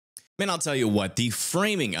Man, I'll tell you what, the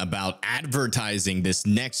framing about advertising this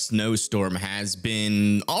next snowstorm has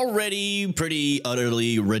been already pretty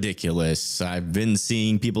utterly ridiculous. I've been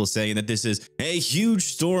seeing people saying that this is a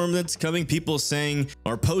huge storm that's coming, people saying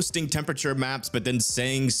or posting temperature maps, but then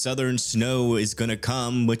saying southern snow is going to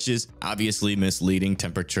come, which is obviously misleading.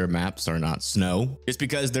 Temperature maps are not snow. Just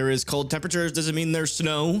because there is cold temperatures doesn't mean there's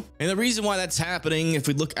snow. And the reason why that's happening, if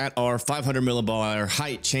we look at our 500 millibar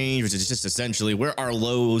height change, which is just essentially where our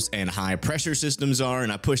lows and high pressure systems are,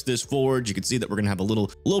 and I push this forward, you can see that we're gonna have a little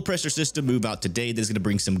low pressure system move out today. This is gonna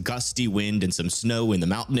bring some gusty wind and some snow in the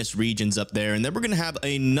mountainous regions up there, and then we're gonna have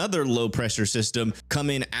another low pressure system come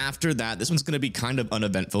in after that. This one's gonna be kind of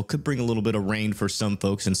uneventful, could bring a little bit of rain for some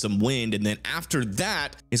folks and some wind, and then after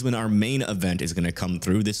that is when our main event is gonna come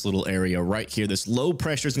through this little area right here. This low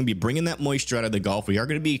pressure is gonna be bringing that moisture out of the Gulf. We are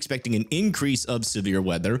gonna be expecting an increase of severe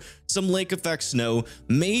weather, some lake effect snow,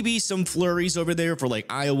 maybe some flurries over there for like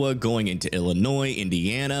Iowa going into Illinois,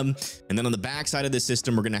 Indiana. And then on the backside of the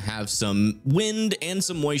system, we're going to have some wind and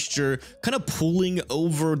some moisture kind of pooling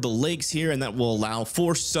over the lakes here. And that will allow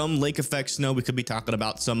for some lake effect snow. We could be talking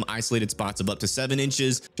about some isolated spots of up to 7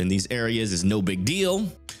 inches in these areas is no big deal.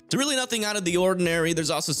 It's really nothing out of the ordinary.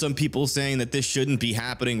 There's also some people saying that this shouldn't be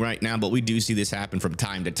happening right now, but we do see this happen from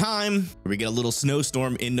time to time. We get a little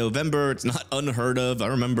snowstorm in November. It's not unheard of. I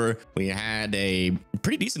remember we had a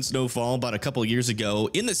pretty decent snowfall about a couple years ago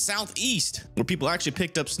in the southeast where people actually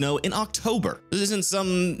picked up snow in October. This isn't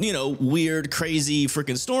some, weird, crazy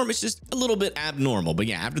freaking storm. It's just a little bit abnormal. But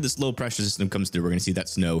yeah, after this low pressure system comes through, we're going to see that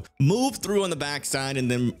snow move through on the backside,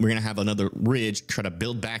 and then we're going to have another ridge try to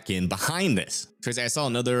build back in behind this. Crazy. I saw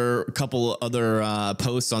another couple other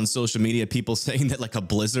posts on social media, people saying that like a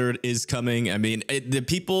blizzard is coming. I mean, the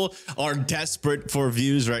people are desperate for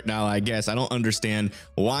views right now, I guess. I don't understand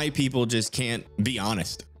why people just can't be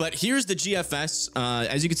honest. But here's the GFS.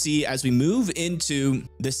 As you can see, as we move into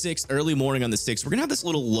the 6th, early morning on the 6th, we're gonna have this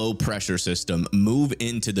little low pressure system move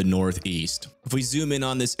into the northeast. If we zoom in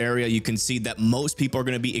on this area, you can see that most people are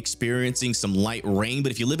gonna be experiencing some light rain.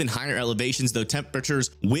 But if you live in higher elevations, though, temperatures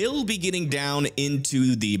will be getting down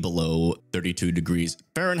into the below 32 degrees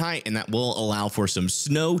Fahrenheit, and that will allow for some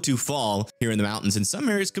snow to fall here in the mountains. And some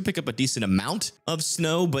areas could pick up a decent amount of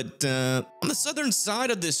snow, but on the southern side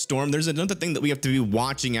of this storm, there's another thing that we have to be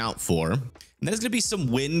watching out for. And that is going to be some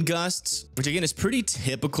wind gusts, which again is pretty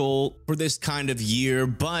typical for this kind of year,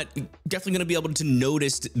 but definitely going to be able to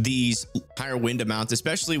notice these higher wind amounts,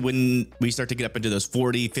 especially when we start to get up into those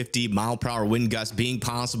 40, 50 mile per hour wind gusts being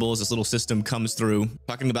possible as this little system comes through.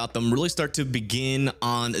 Talking about them really start to begin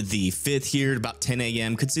on the 5th here, about 10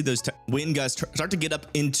 a.m. Could see those wind gusts start to get up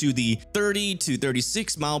into the 30 to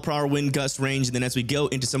 36 mile per hour wind gust range. And then as we go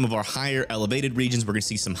into some of our higher elevated regions, we're going to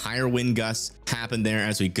see some higher wind gusts happen there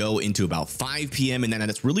as we go into about 5 p.m. and then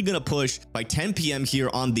that's really going to push by 10 p.m. here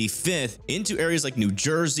on the 5th into areas like New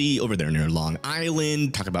Jersey, over there near Long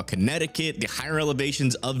Island. Talk about Connecticut. The higher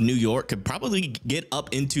elevations of New York could probably get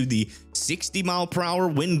up into the 60 mile per hour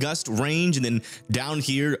wind gust range. And then down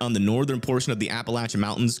here on the northern portion of the Appalachian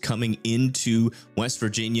Mountains coming into West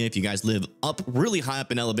Virginia, if you guys live up really high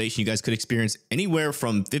up in elevation, you guys could experience anywhere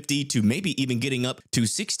from 50 to maybe even getting up to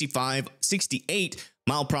 65, 68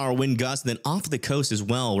 mile per hour wind gusts. And then off the coast as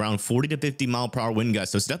well, around 40 to 50 mile per hour wind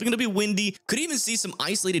gusts. So it's definitely going to be windy. Could even see some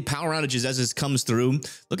isolated power outages as this comes through.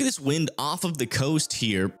 Look at this wind off of the coast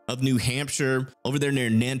here of New Hampshire, over there near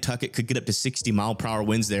Nantucket, could get up to 60 mile per hour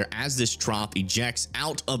winds there as this trough ejects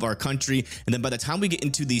out of our country. And then by the time we get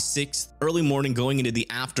into the 6th, early morning going into the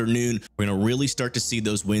afternoon, we're going to really start to see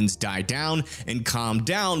those winds die down and calm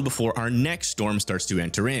down before our next storm starts to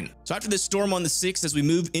enter in. So after this storm on the 6th, as we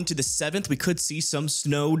move into the 7th, we could see some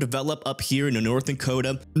snow develop up here in the North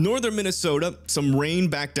Dakota, northern Minnesota, some rain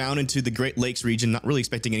back down into the Great Lakes region. Not really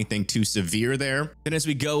expecting anything too severe there. Then as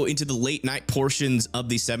we go into the late night portions of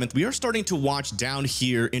the 7th, we are starting to watch down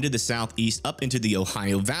here into the southeast, up into the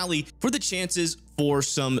Ohio Valley for the chances for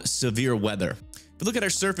some severe weather. If you look at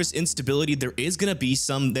our surface instability, there is going to be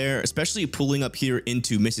some there, especially pulling up here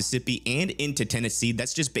into Mississippi and into Tennessee.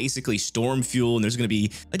 That's just basically storm fuel, and there's going to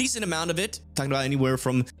be a decent amount of it. Talking about anywhere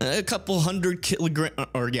from a couple hundred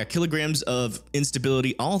kilograms of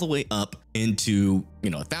instability all the way up into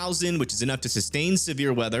 1,000, which is enough to sustain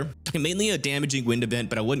severe weather. Talking mainly a damaging wind event,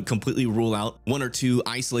 but I wouldn't completely rule out 1 or 2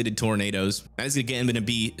 isolated tornadoes. That is again going to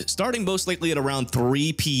be starting most likely at around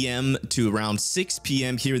 3 p.m. to around 6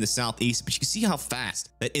 p.m. here in the southeast. But you can see how fast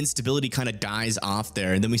that instability kind of dies off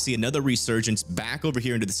there. And then we see another resurgence back over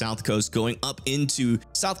here into the south coast, going up into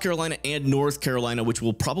South Carolina and North Carolina, which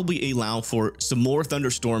will probably allow for some more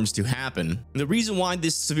thunderstorms to happen. And the reason why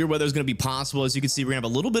this severe weather is going to be possible, as you can see, we're going to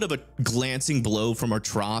have a little bit of a glancing blow from thunderstorm or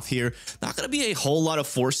trough here. Not going to be a whole lot of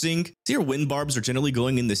forcing. See, our wind barbs are generally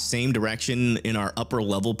going in the same direction in our upper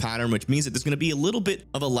level pattern, which means that there's going to be a little bit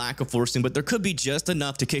of a lack of forcing, but there could be just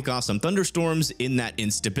enough to kick off some thunderstorms in that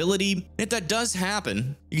instability. If that does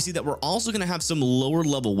happen, you can see that we're also going to have some lower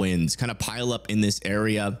level winds kind of pile up in this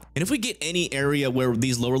area. And if we get any area where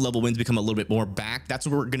these lower level winds become a little bit more back, that's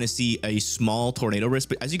where we're going to see a small tornado risk.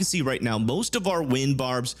 But as you can see right now, most of our wind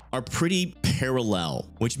barbs are pretty parallel,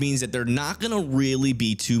 which means that they're not going to really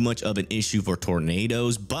be too much of an issue for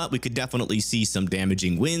tornadoes, but we could definitely see some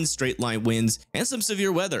damaging winds, straight line winds, and some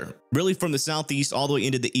severe weather, really from the southeast all the way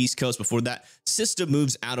into the east coast before that system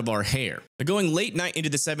moves out of our hair. Now, going late night into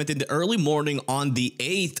the 7th into early morning on the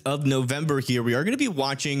 8th of November here, we are going to be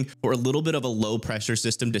watching for a little bit of a low pressure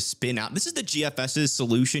system to spin out. This is the GFS's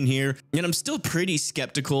solution here, and I'm still pretty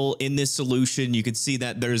skeptical in this solution. You can see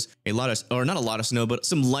that there's a lot of, or not a lot of snow, but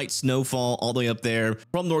some light snowfall all the way up there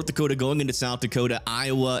from North Dakota going into South Dakota,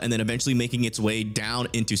 Iowa, and then eventually making its way down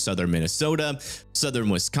into southern Minnesota, southern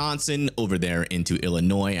Wisconsin, over there into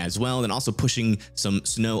Illinois as well, and also pushing some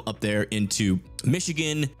snow up there into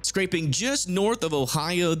Michigan, scraping just north of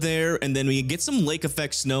Ohio there, and then we get some lake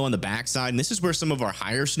effect snow on the backside, and this is where some of our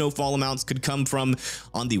higher snowfall amounts could come from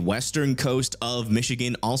on the western coast of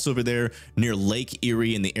Michigan, also over there near Lake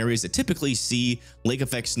Erie, and the areas that typically see lake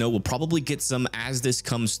effect snow will probably get some as this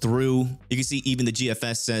comes through. You can see even the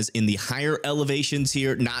GFS says in the higher elevations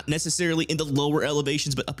here, not necessarily in the lower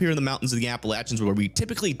elevations, but up here in the mountains of the Appalachians where we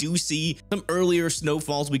typically do see some earlier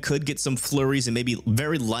snowfalls, we could get some flurries and maybe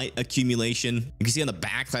very light accumulation. You can see on the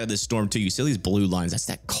back side of this storm too, you see these blue lines. That's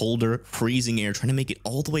that colder, freezing air trying to make it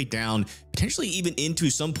all the way down, potentially even into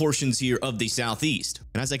some portions here of the southeast.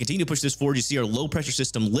 And as I continue to push this forward, you see our low pressure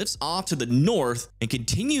system lifts off to the north and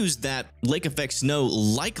continues that lake effect snow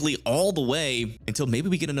likely all the way until maybe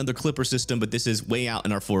we get another clipper system, but this is way out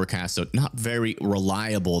in our forecast, so not very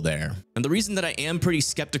reliable there. And the reason that I am pretty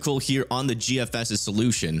skeptical here on the GFS's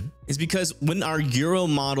solution is because when our Euro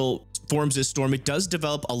model forms this storm, it does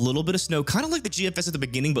develop a little bit of snow, kind of like the GFS at the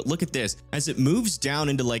beginning, but look at this. As it moves down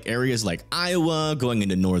into like areas like Iowa, going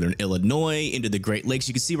into northern Illinois, into the Great Lakes,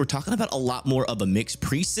 you can see we're talking about a lot more of a mixed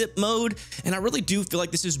precip mode. And I really do feel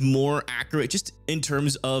like this is more accurate just in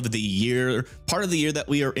terms of the year, part of the year that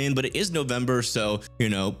we are in, but it is November. So, you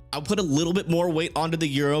know, I'll put a little bit more weight onto the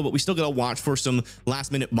Euro, but we still got to watch for some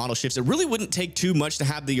last minute model shifts. It really wouldn't take too much to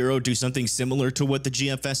have the Euro do something similar to what the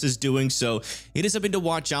GFS is doing. So it is something to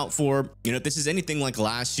watch out for. You know, if this is anything like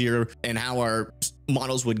last year and how our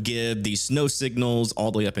models would give these snow signals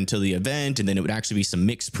all the way up until the event, and then it would actually be some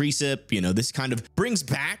mixed precip, you know, this kind of brings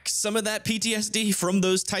back some of that PTSD from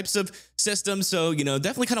those types of systems. So, you know,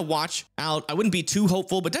 definitely kind of watch out. I wouldn't be too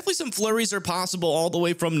hopeful, but definitely some flurries are possible all the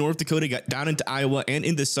way from North Dakota, got down into Iowa and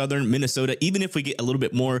into southern Minnesota. Even if we get a little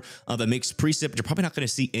bit more of a mixed precip, you're probably not going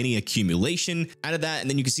to see any accumulation out of that. And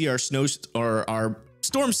then you can see our snow or our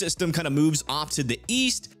storm system kind of moves off to the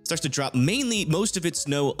east, starts to drop mainly most of its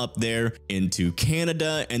snow up there into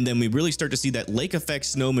Canada. And then we really start to see that lake effect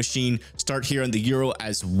snow machine start here on the Euro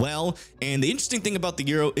as well. And the interesting thing about the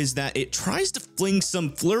Euro is that it tries to fling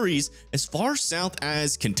some flurries as far south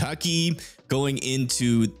as Kentucky, going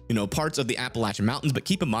into, you know, parts of the Appalachian Mountains. But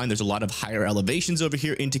keep in mind, there's a lot of higher elevations over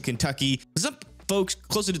here into Kentucky. Some folks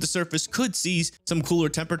closer to the surface could see some cooler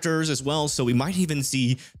temperatures as well. So we might even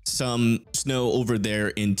see some snow over there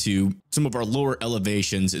into some of our lower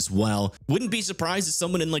elevations as well. Wouldn't be surprised if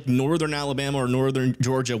someone in like northern Alabama or northern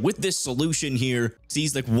Georgia with this solution here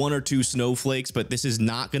sees like 1 or 2 snowflakes, but this is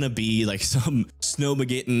not going to be like some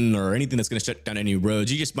snowmageddon or anything that's going to shut down any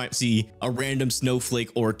roads. You just might see a random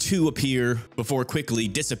snowflake or 2 appear before quickly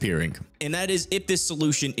disappearing. And that is if this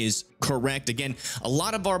solution is correct. Again, a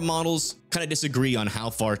lot of our models kind of disagree on how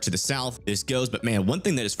far to the south this goes, but man, one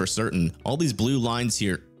thing that is for certain, all these blue lines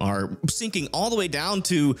here are sinking all the way down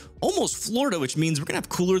to almost Florida, which means we're gonna have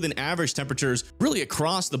cooler than average temperatures really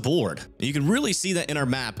across the board. And you can really see that in our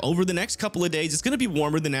map. Over the next couple of days, it's gonna be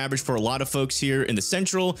warmer than average for a lot of folks here in the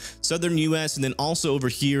central, southern US, and then also over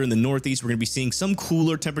here in the northeast, we're gonna be seeing some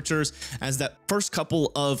cooler temperatures as that first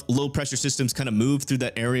couple of low pressure systems kind of move through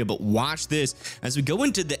that area. But watch this, as we go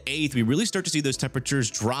into the 8th, we really start to see those temperatures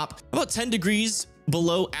drop about 10 degrees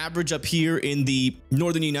below average up here in the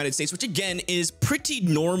northern United States, which again is pretty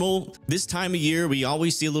normal this time of year. We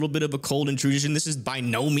always see a little bit of a cold intrusion. This is by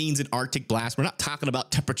no means an Arctic blast. We're not talking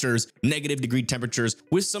about temperatures, -degree temperatures.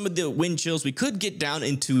 With some of the wind chills, we could get down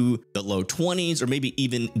into the low 20s or maybe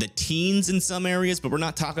even the teens in some areas, but we're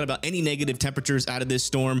not talking about any negative temperatures out of this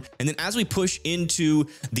storm. And then as we push into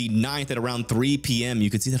the 9th at around 3 p.m., you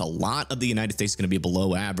can see that a lot of the United States is going to be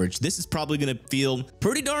below average. This is probably going to feel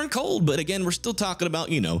pretty darn cold, but again, we're still talking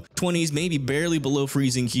talking about, 20s, maybe barely below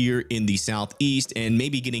freezing here in the southeast, and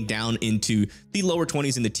maybe getting down into the lower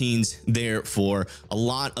 20s and the teens there for a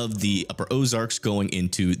lot of the upper Ozarks going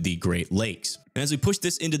into the Great Lakes. And as we push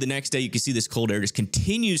this into the next day, you can see this cold air just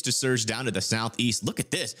continues to surge down to the southeast. Look at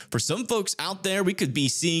this. For some folks out there, we could be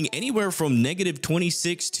seeing anywhere from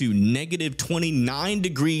 -26 to -29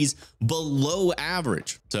 degrees below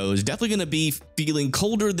average. So it's definitely going to be feeling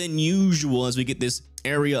colder than usual as we get this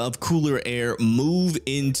area of cooler air move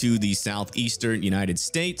into the southeastern United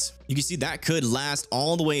States. You can see that could last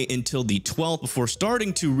all the way until the 12th before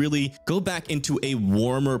starting to really go back into a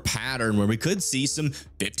warmer pattern where we could see some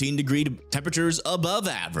 15-degree temperatures above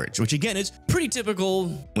average, which again is pretty typical.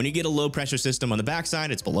 When you get a low pressure system on the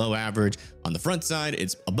backside, it's below average. On the front side,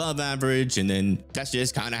 it's above average, and then that's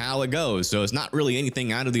just kind of how it goes. So it's not really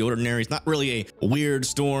anything out of the ordinary. It's not really a weird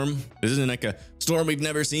storm. This isn't like a storm we've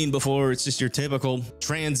never seen before. It's just your typical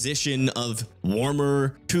transition of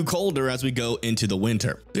warmer to colder as we go into the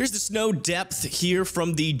winter. There's the snow depth here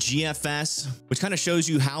from the GFS, which kind of shows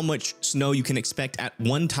you how much snow you can expect at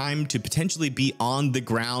one time to potentially be on the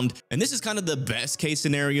ground. And this is kind of the best case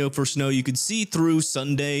scenario for snow. You could see through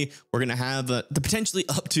Sunday, we're going to have the potentially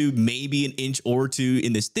up to maybe an inch or two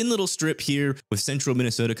in this thin little strip here, with central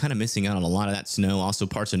Minnesota kind of missing out on a lot of that snow, also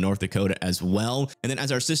parts of North Dakota as well. And then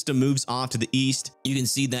as our system moves off to the east, you can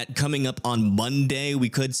see that coming up on Monday, we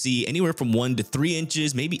could see anywhere from 1 to 3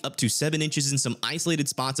 inches, maybe up to 7 inches in some isolated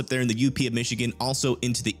spots up there in the UP of Michigan, also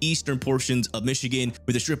into the eastern portions of Michigan,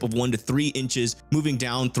 with a strip of 1 to 3 inches moving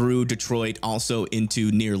down through Detroit, also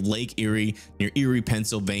into near Lake Erie, near Erie,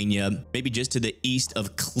 Pennsylvania, maybe just to the east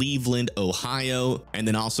of Cleveland, Ohio, and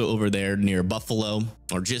then also over there near Buffalo,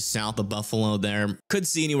 or just south of Buffalo there. Could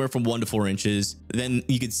see anywhere from 1 to 4 inches. Then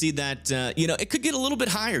you can see that, it could get a little bit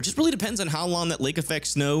higher. Just really depends on how long that lake effect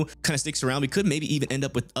snow kind of sticks around. We could maybe even end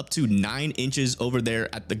up with up to 9 inches over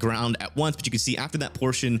there at the ground at once. But you can see after that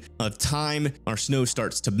portion of time, our snow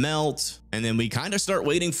starts to melt, and then we kind of start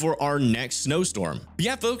waiting for our next snowstorm. But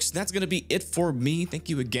yeah, folks, that's going to be it for me. Thank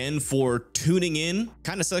you again for tuning in.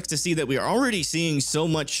 Kind of sucks to see that we are already seeing so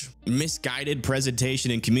much misguided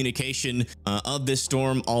presentation and communication of this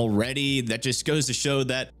storm already. That just goes to show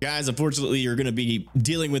that, guys, unfortunately, you're going to be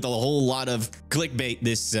dealing with a whole lot of clickbait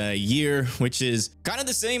this year, which is kind of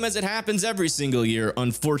the same as it happens every single year,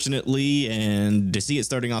 unfortunately. And to see it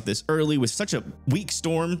starting off this early with such a weak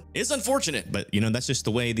storm is unfortunate, but that's just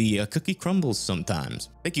the way the cookie crumbles sometimes.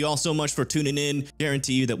 Thank you all so much for tuning in.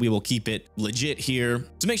 Guarantee you that we will keep it legit here.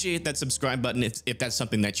 So make sure you hit that subscribe button if that's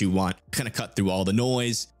something that you want. Kind of cut through all the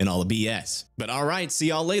noise and all the BS. But all right, see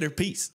y'all later. Peace.